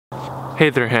Hey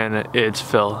there Hannah, it's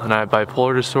Phil and I have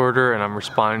bipolar disorder and I'm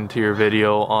responding to your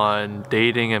video on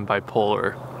dating and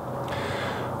bipolar.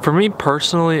 For me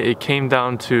personally, it came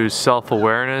down to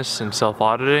self-awareness and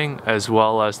self-auditing as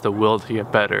well as the will to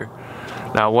get better.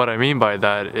 Now what I mean by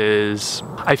that is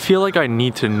I feel like I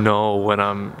need to know when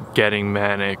I'm getting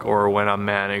manic or when I'm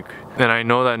manic, and I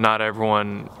know that not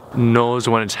everyone knows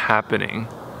when it's happening.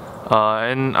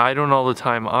 And I don't all the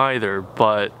time either,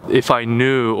 but if I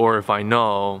knew or if I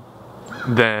know,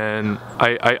 then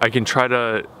I can try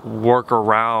to work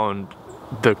around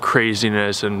the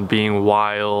craziness and being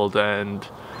wild and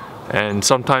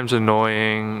sometimes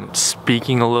annoying,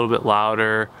 speaking a little bit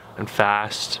louder and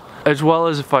fast, as well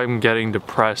as if I'm getting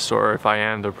depressed or if I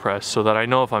am depressed, so that I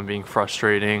know if I'm being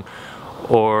frustrating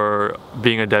or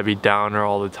being a Debbie Downer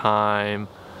all the time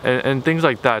and things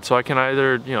like that. So I can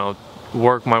either, you know,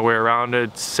 work my way around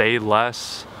it, say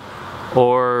less,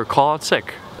 or call out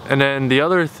sick. And then the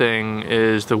other thing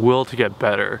is the will to get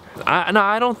better.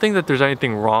 I don't think that there's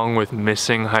anything wrong with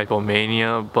missing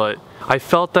hypomania, but I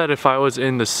felt that if I was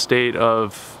in the state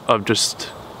of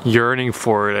just yearning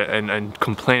for it and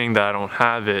complaining that I don't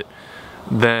have it,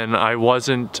 then I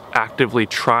wasn't actively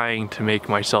trying to make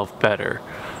myself better.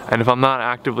 And if I'm not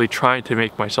actively trying to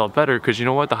make myself better, because you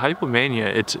know what, the hypomania,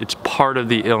 it's part of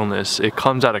the illness, it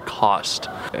comes at a cost.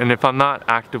 And if I'm not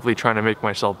actively trying to make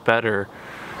myself better,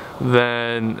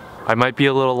 then I might be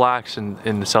a little lax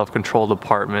in the self-control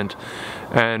department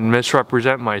and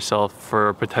misrepresent myself for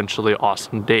a potentially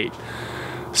awesome date.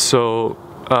 So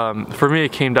for me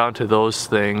it came down to those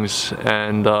things,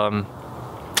 and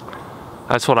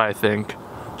that's what I think.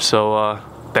 So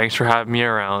thanks for having me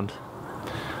around.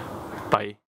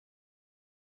 Bye.